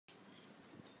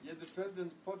the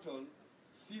President's portal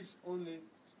sees only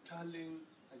sterling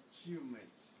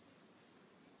achievements.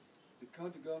 The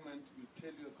county government will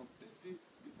tell you a completely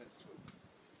different story.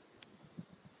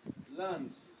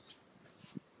 Lands.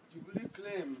 Jubilee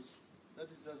claims that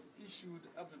it has issued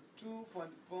up to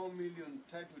 2.4 million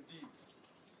title deeds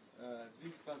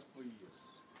these past 4 years.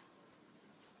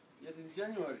 Yet in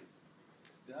January,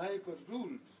 the High Court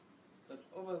ruled that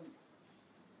over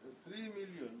 3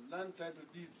 million land title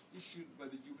deeds issued by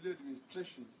the Jubilee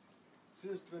administration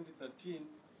since 2013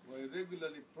 were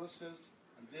irregularly processed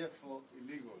and therefore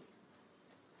illegal.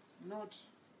 Not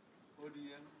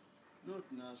ODM, not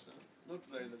NASA, not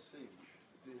Raila saying.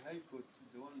 The High Court is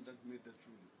the one that made that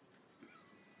ruling.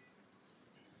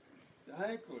 The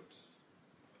High Court,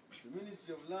 the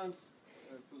Ministry of Lands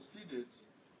proceeded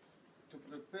to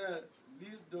prepare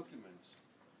these documents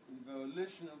in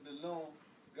violation of the law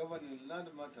governing land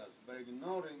matters by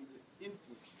ignoring the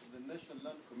input of the National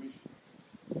Land Commission.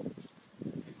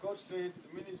 The court said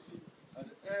the ministry had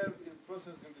erred in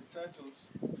processing the titles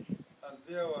as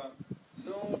there were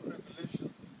no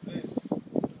regulations in place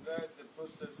to guide the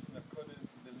process in accordance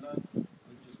with the Land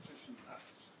Registration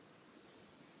Act.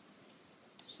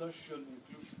 Social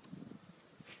inclusion.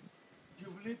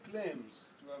 Jubilee claims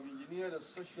to have engineered a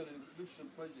social inclusion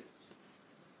project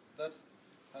that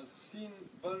has seen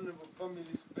vulnerable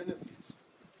families benefit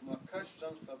from a cash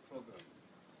transfer program.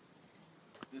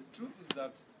 The truth is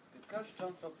that the cash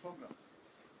transfer program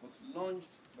was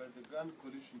launched by the Grand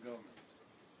Coalition government.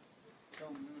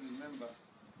 Some of you remember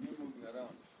me moving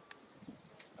around.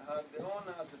 I had the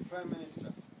honor as the Prime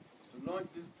Minister to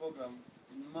launch this program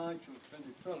in March of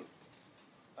 2012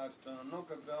 at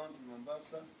Tananoka grounds in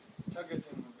Mombasa,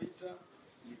 targeting Mvita,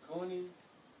 Likoni,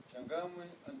 Changamwe,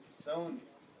 and Kisauni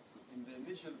in the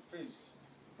initial phase,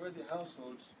 where the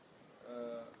households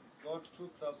got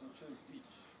 2,000 shillings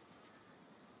each.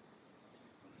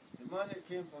 The money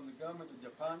came from the government of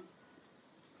Japan,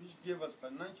 which gave us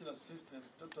financial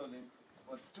assistance totaling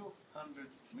about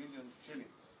 200 million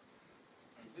shillings.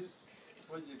 And this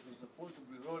project was supposed to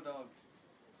be rolled out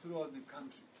throughout the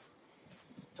country.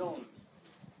 It's stalled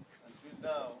until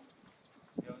now.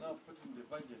 They are now putting the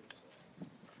budget,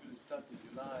 which will start in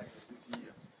July of this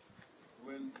year,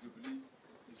 when Jubilee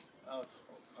is out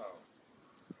of power,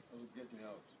 or getting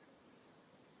out.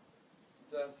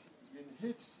 It has been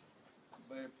hit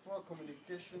by poor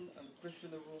communication and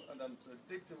questionable and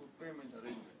unpredictable payment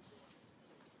arrangements.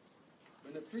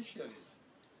 Beneficiaries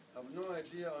have no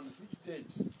idea on which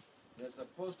date they are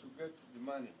supposed to get the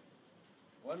money.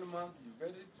 1 month you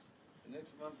get it, the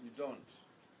next month you don't.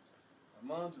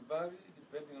 Amounts vary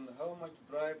depending on how much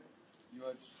bribe you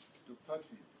are to part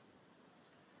with.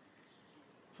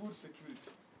 Food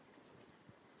security.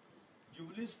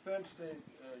 Jubilee says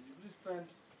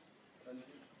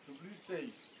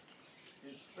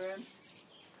it spent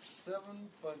 7.2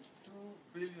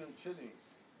 billion shillings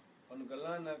on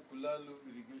Galana Kulalu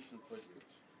irrigation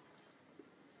project.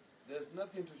 There's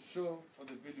nothing to show for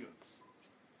the billions.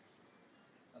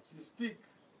 As we speak,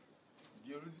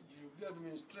 the Jubilee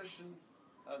administration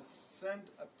has sent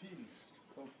appeals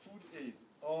for food aid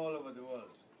all over the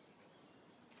world.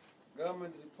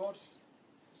 Government reports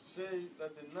say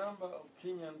that the number of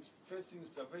Kenyans facing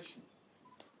starvation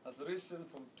has risen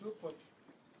from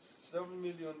 2.7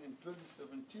 million in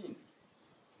 2017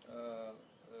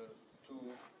 to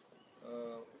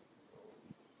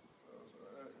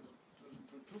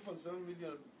 2.7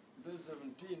 million in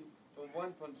 2017 from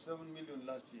 1.7 million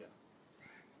last year.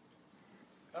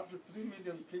 Up to 3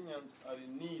 million Kenyans are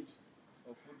in need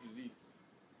of food relief.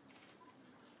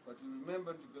 But you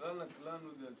remember the Galana Kulanu,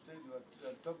 they had said, they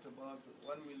had talked about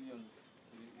 1 million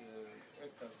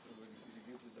acres of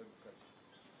irrigated agriculture.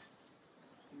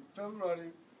 In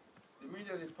February, the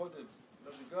media reported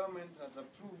that the government has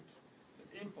approved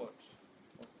the import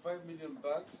of 5 million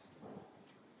bags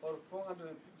or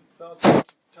 450,000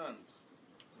 tons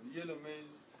of yellow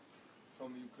maize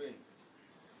from Ukraine.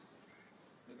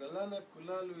 The Galana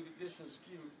Kulalu irrigation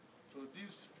scheme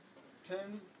produced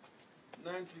 10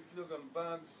 90-kilogram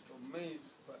bags of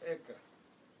maize per acre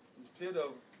instead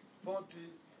of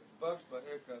 40 bags per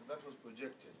acre that was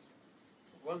projected.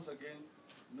 Once again,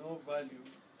 no value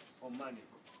for money.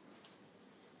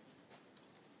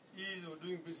 Ease of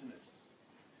doing business.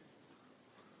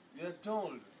 We are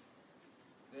told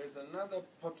there is another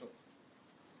portal,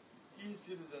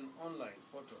 e-citizen online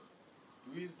portal,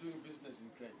 to ease doing business in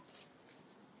Kenya.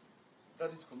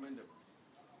 That is commendable.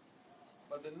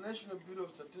 But the National Bureau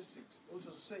of Statistics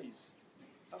also says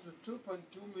up to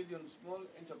 2.2 million small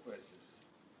enterprises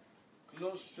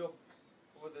closed shop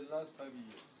over the last 5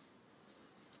 years.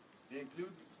 They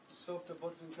include software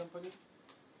bottling company,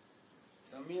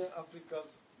 Samia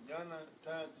Africa's Yana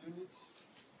Tires Unit,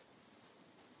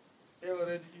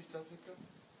 Everready East Africa,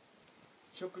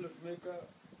 chocolate maker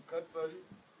Cadbury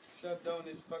shut down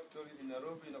its factory in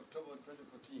Nairobi in October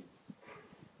 2014.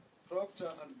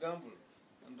 Procter and Gamble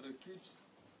and Rekit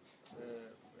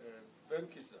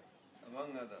Benkisa,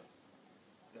 among others.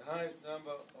 The highest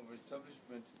number of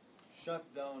establishments shut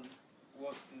down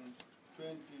was in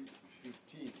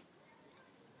 2015.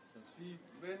 You see,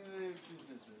 many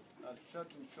businesses are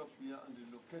shutting shop here and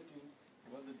relocating to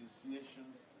other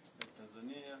destinations like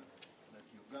Tanzania, like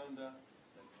Uganda,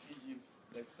 like Egypt,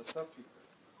 like South Africa,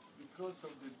 because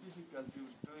of the difficulty of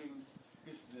doing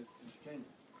business in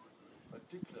Kenya,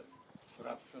 particularly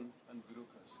corruption and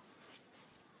bureaucracy.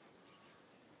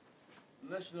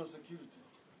 National security.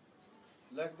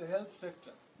 Like the health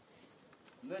sector,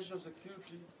 national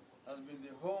security has been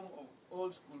the home of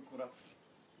old school corruption.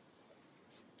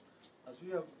 As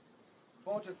we have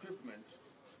bought equipment,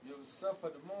 we have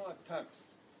suffered more attacks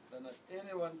than at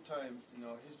any one time in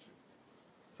our history,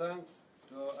 thanks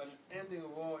to our unending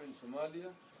war in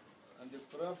Somalia and the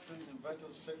corruption in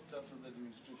vital sectors of the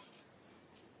administration.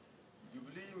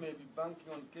 Jubilee may be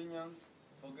banking on Kenyans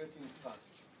forgetting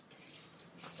past,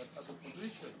 but as a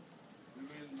position, we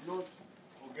will not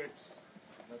forget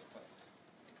that past.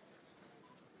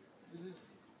 This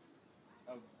is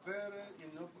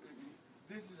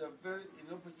a very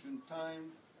inopportune time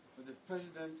for the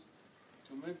president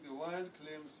to make the wild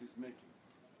claims he's making.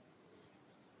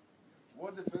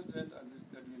 What the president and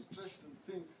the administration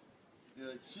think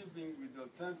they're achieving with the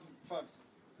alternative facts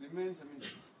remains a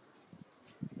mystery.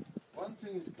 One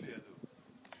thing is clear, though.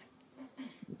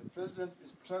 The president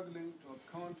is struggling to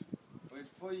account for his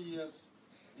 4 years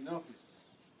in office.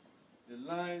 The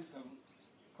lies have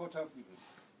caught up with us,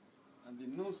 and the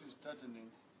noose is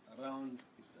tightening around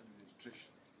his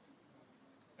administration.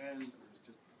 And